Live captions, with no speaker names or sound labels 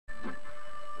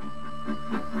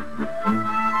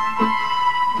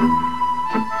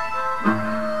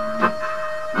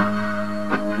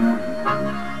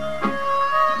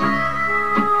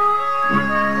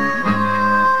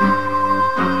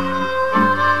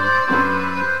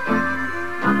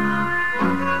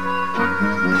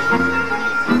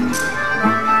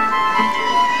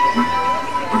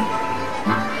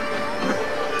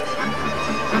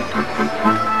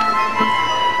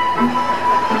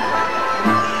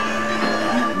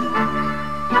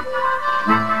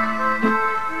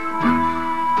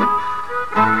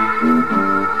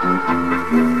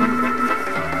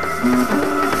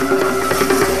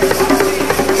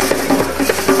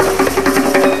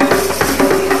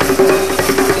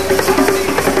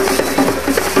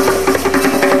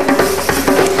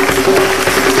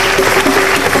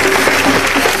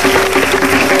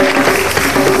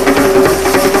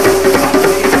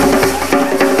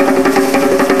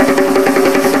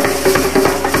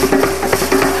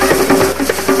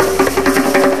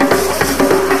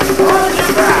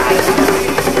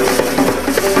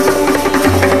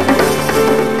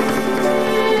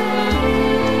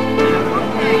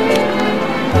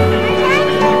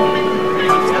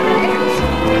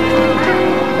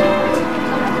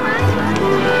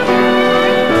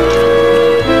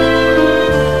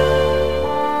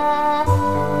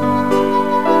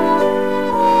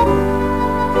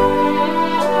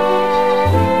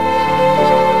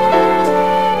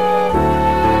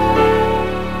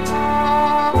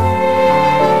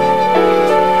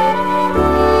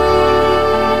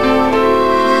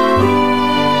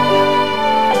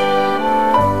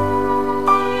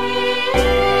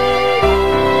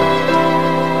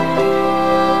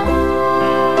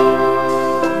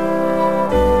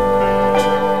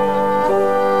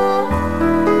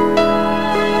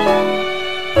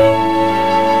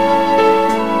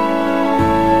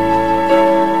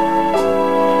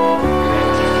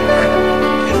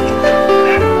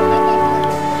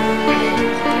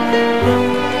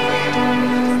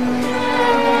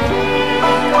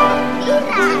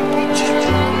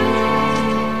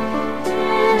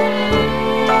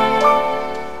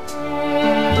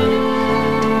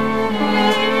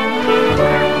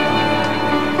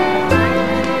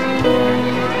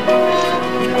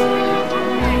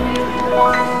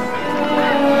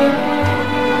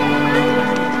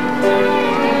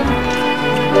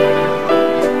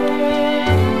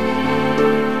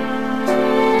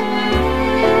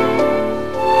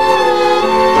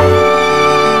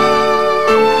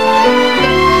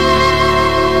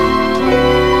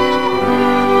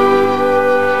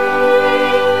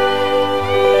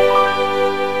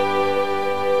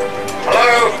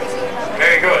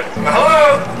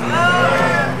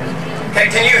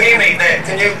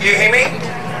You hear me?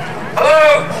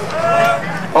 Hello?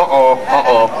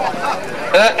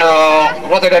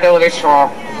 What did I do this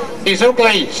for? He's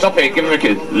ugly. Stop it, give him a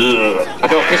kiss. I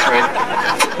don't kiss me.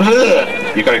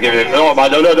 You gotta give him. Oh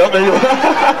man, no, not me.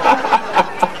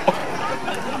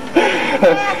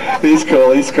 He's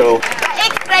cool, he's cool.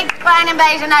 Ik spreek klein een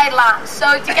beetje Nederlands.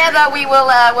 So together we will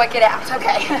work it out,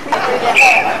 okay?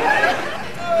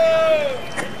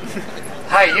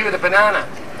 Hey, you with the banana.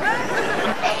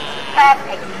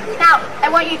 Perfect. Now, I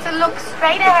want you to look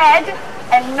straight ahead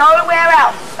and nowhere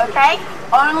else, okay?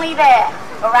 Only there,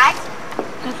 alright?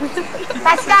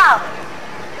 Pascal.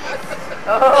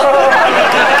 Oh.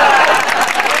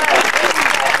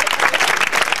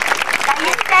 Can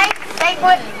you stay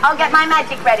put? I'll get my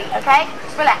magic ready, okay?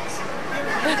 Just relax.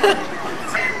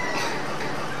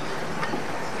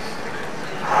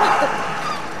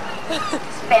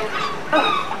 Spin.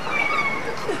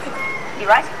 You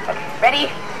right? Okay, ready?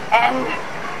 And...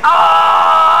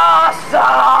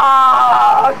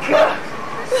 suck!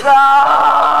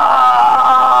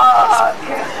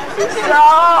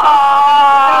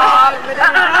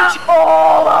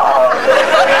 All over.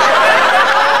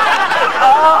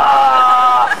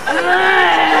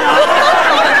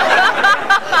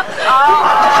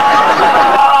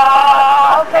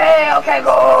 Okay,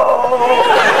 go.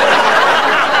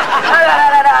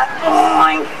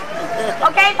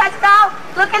 Okay, Pascal,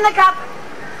 look in the cup.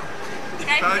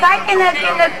 Kijk in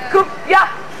de koep, ja.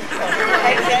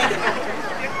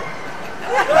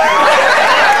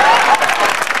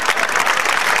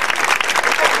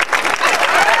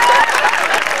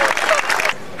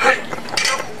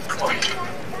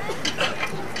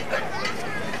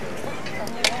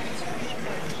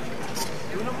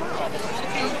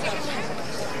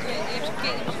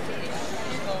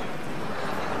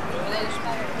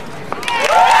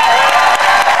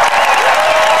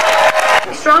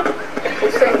 Strong?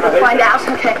 Find out,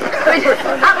 okay. Good.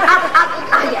 Up.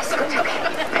 Ah, yes, good, okay.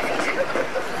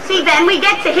 Perfect. See, then we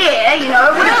get to here, you know,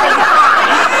 it would have been fine,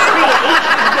 really.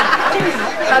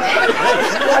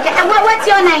 Okay, and what's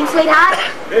your name, sweetheart?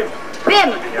 Vim.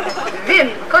 Vim.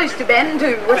 Close to Ben,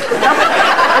 too. What's good enough?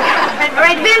 Okay. All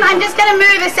right, Vim, I'm just going to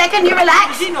move a second. You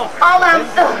relax. I'll,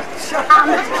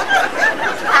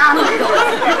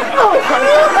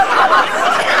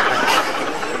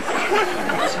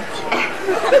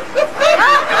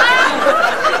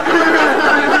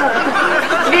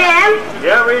 Vim?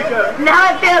 Yeah, where you go? Now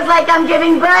it feels like I'm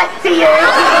giving birth to you.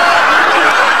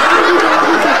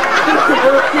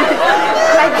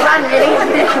 Quite fun, really,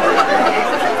 isn't it?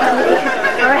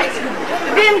 All right.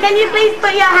 Vim, can you please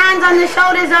put your hands on the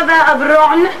shoulders of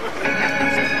Ron?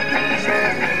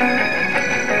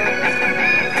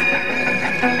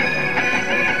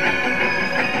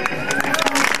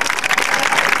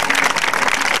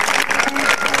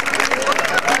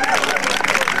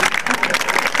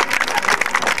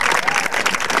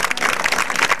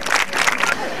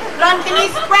 Ron, can you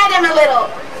spread him a little?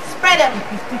 Spread him.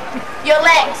 Your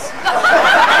legs.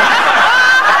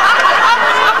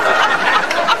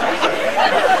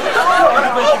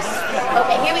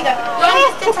 Okay, here we go. Ron,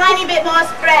 just a tiny bit more,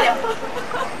 spread him.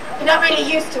 You're not really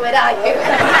used to it, are you?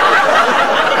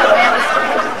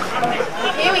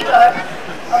 Here we go.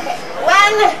 Okay,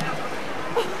 1,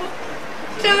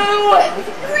 2,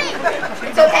 3.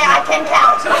 It's okay, I can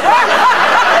count.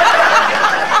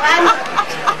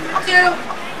 1, 2,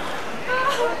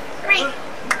 3.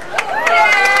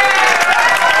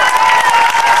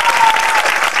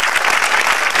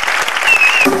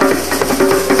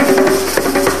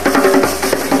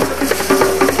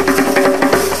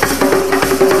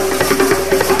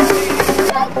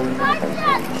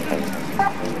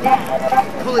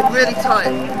 Pull it really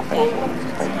tight.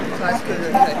 That's good,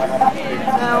 okay.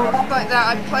 Now, like that,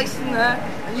 I place them there,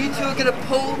 and you two are going to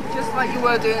pull just like you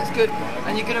were doing, it's good.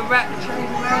 And you're going to wrap the chain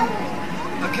around,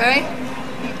 okay?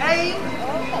 The aim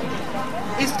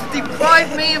is to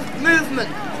deprive me of movement,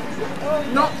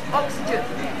 not oxygen.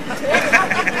 Okay,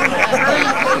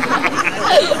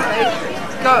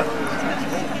 go.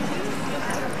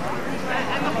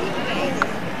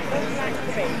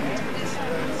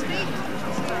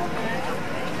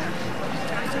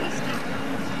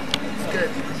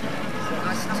 Good.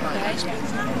 Nice and tight.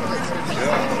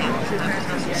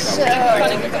 So,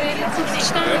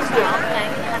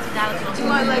 Do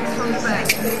my legs from the back.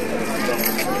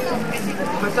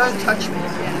 But don't touch me.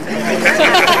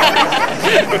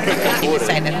 jullie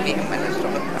zijn er weer, maar dat is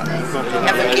toch een Ik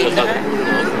heb een kinderen.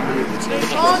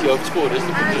 Als je op het spoor is, dan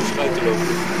moet je dus buiten lopen.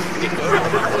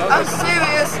 I'm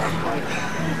serious.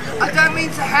 I don't mean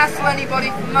to hassle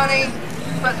anybody for money.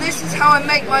 but this is how I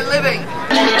make my living.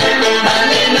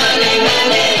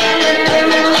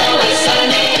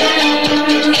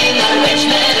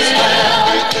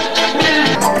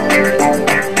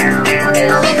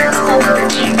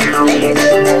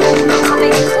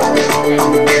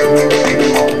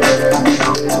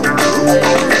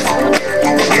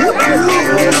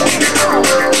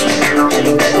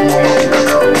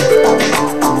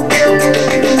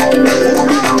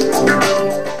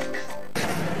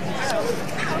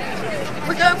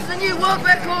 We're going for the new world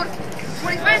record.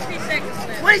 20 seconds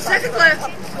left. 20 seconds left.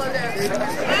 Slow down.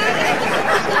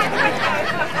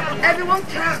 Everyone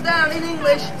counts down in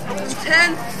English.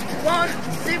 10, 1,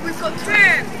 see if we've got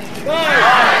 10.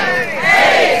 5,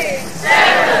 8,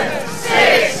 7,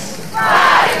 6,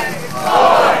 5,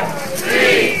 4,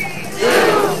 3, 2,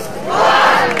 1.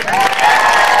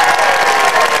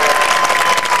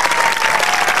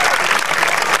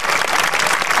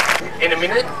 In a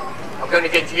minute, I'm going to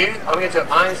get to you. I'm going to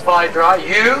eins, zwei, drei.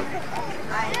 You?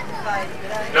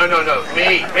 No.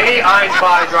 Me, eins,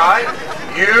 zwei, drei.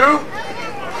 You?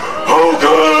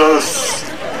 Hocus!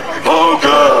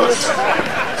 Hocus!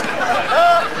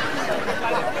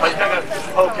 I was going to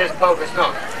hocus pocus,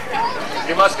 no.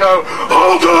 You must go,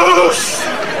 Hocus!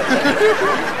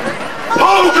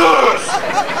 Hocus!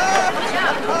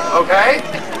 okay?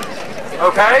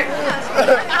 Okay?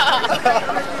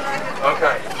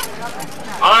 Okay.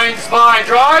 Eins, zwei,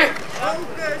 drei.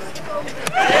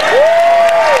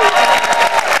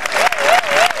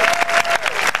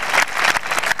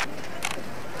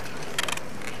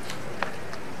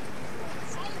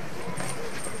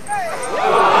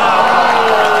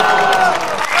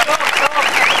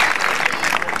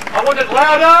 I want it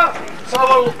louder, so I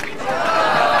will...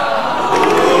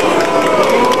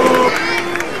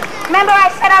 Remember I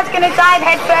said I was going to dive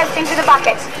head first into the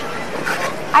bucket.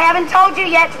 I haven't told you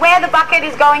yet where the bucket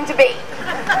is going to be.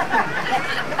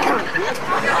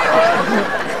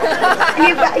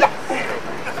 Yeah.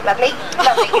 Lovely.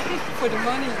 For the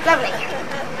money. Lovely.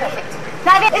 Perfect.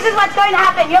 Now this is what's going to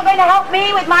happen. You're going to help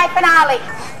me with my finale.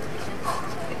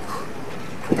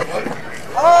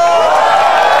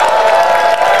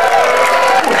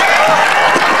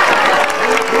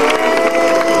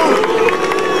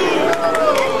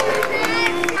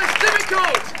 It's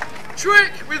difficult.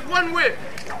 Trick with one whip.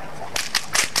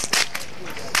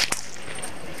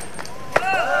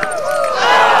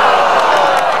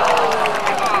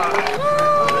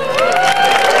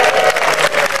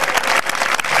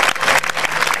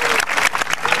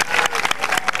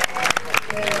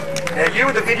 Now you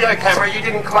with the video camera, you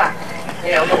didn't clap.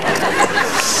 Yeah, look.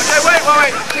 Okay, wait.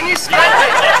 Can you spank it?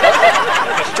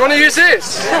 Do you want to use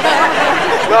this?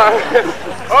 No.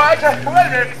 Alright, okay, wait a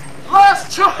minute.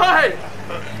 Last try!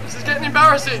 This is getting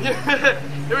embarrassing. Here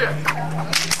we go.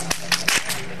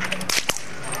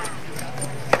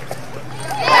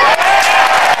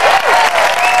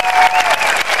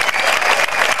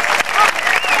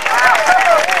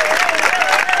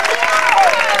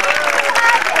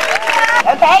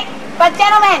 Okay? But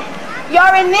gentlemen,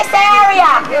 you're in this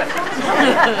area.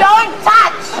 Don't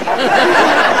touch.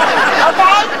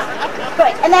 Okay?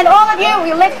 Good. And then all of you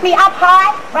will lift me up high,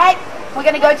 right? We're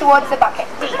going to go towards the bucket.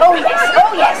 Oh yes,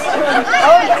 oh yes,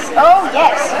 oh yes, oh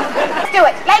yes. Let's do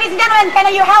it. Ladies and gentlemen,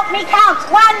 can you help me count?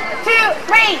 1, 2,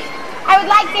 3. I would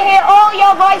like to hear all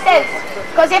your voices.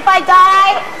 Because if I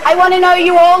die, I want to know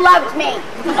you all loved me.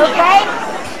 Okay?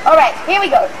 All right, here we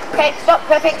go. Okay, stop,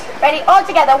 perfect. Ready? All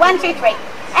together. 1, 2, 3.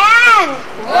 And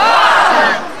 1,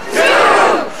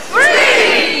 2,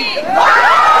 3.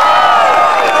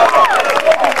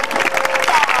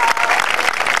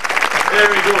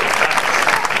 Very good.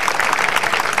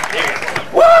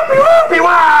 Whoopie whoopie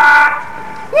wah!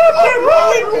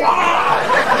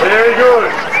 Very good.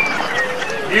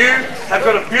 You have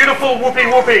got a beautiful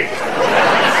whoopie whoopie.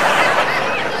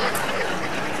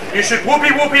 You should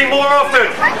whoopie whoopie more often.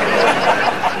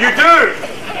 You do.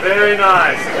 Very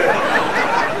nice.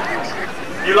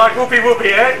 You like whoopie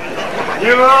whoopie, eh?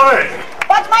 You love it.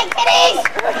 Watch my kitties!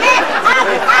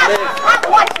 Up!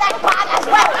 Watch that part as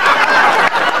well!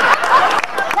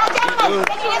 Now gentlemen,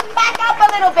 can you just back up a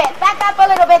little bit? Back up a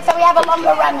little bit so we have a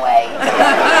longer runway.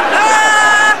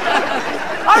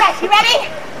 Alright, you ready?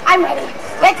 I'm ready.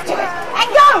 Let's do it. And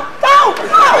go! Go!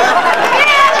 Go!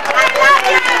 Yeah, I love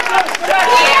you!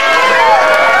 Yeah!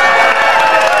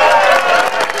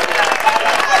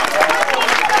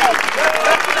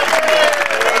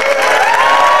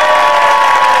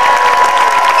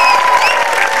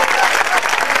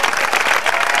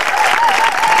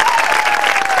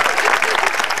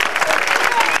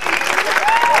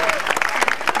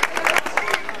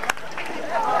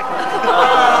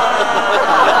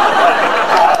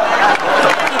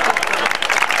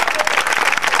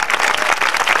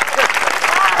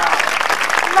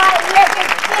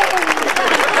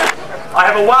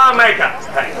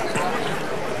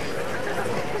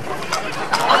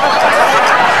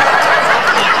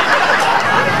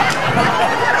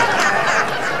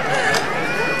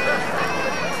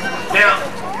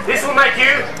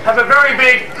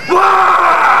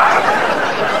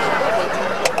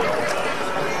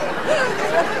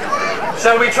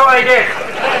 shall we try again?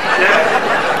 Yeah.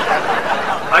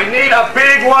 I need a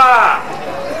big wah.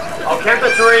 I'll count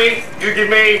to 3. You give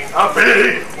me a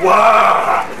big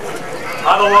wah.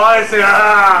 Otherwise,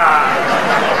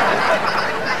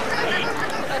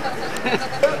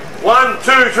 1,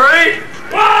 2, 3.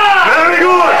 Wah! Very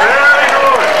good. Very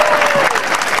good.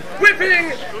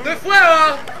 Whipping the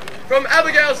flour from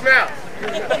Abigail's mouth.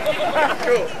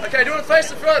 Cool. Okay, do you want to face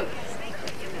the front?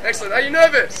 Excellent. Are you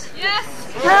nervous? Yes.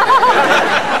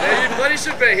 Yeah, you bloody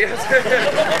should be.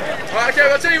 Alright, okay,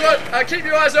 well, I'll tell you what. Keep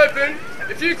your eyes open.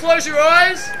 If you close your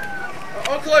eyes,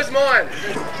 I'll close mine.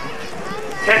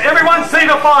 Can everyone see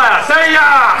the fire? Say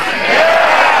yeah!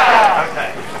 Yeah!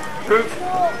 Okay. Good.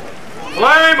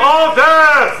 Flame of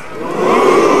death!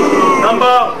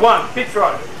 Number 1. Pitch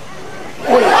right.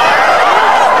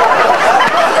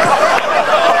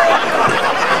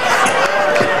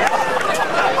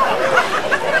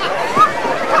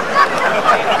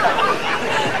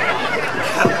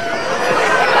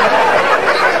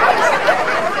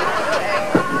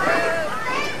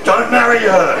 Don't marry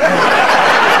her.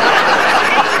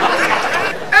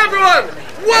 Everyone!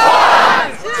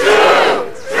 1,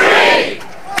 2, 3.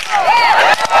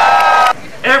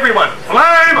 Everyone,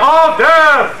 flame of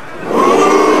death.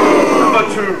 Number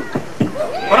 2.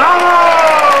 Bravo!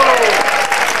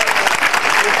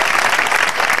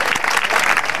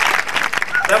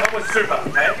 That one was super,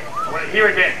 okay? I want to hear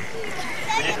again.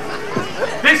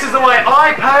 This is the way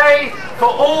I pay for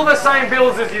all the same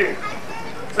bills as you.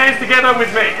 Hands together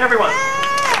with me, everyone.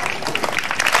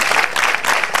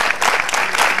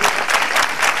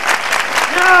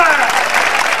 Yeah!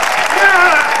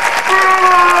 Yeah!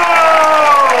 Bravo!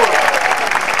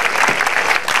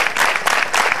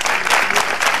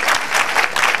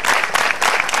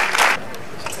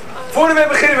 Voordat we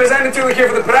beginnen, we zijn natuurlijk hier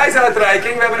voor de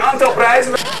prijsuitreiking. We hebben een aantal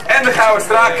prijzen en de gouden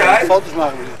straatkei. Voor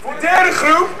de derde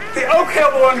groep, die ook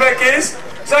heel belangrijk is,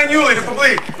 zijn jullie, het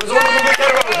publiek. Dus het publiek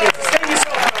hebben we ook niet. Stem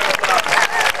jezelf maar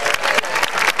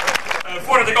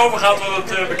Voordat ik overga tot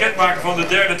het bekendmaken van de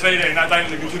derde, tweede en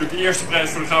uiteindelijk natuurlijk de eerste prijs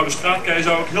voor de gouden straatkei,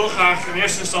 zou ik heel graag in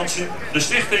eerste instantie de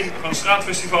stichting van het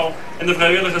Straatfestival en de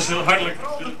vrijwilligers heel hartelijk...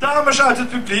 De dames uit het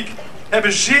publiek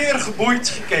hebben zeer geboeid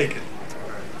gekeken.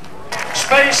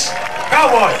 Space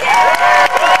Cowboy.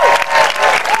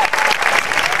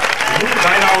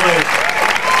 Bijna al leuk.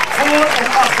 Voor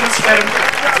en achter het scherm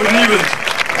vernieuwend.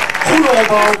 Goede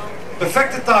opbouw,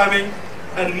 perfecte timing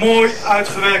en mooi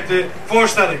uitgewerkte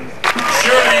voorstellingen.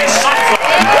 Shirley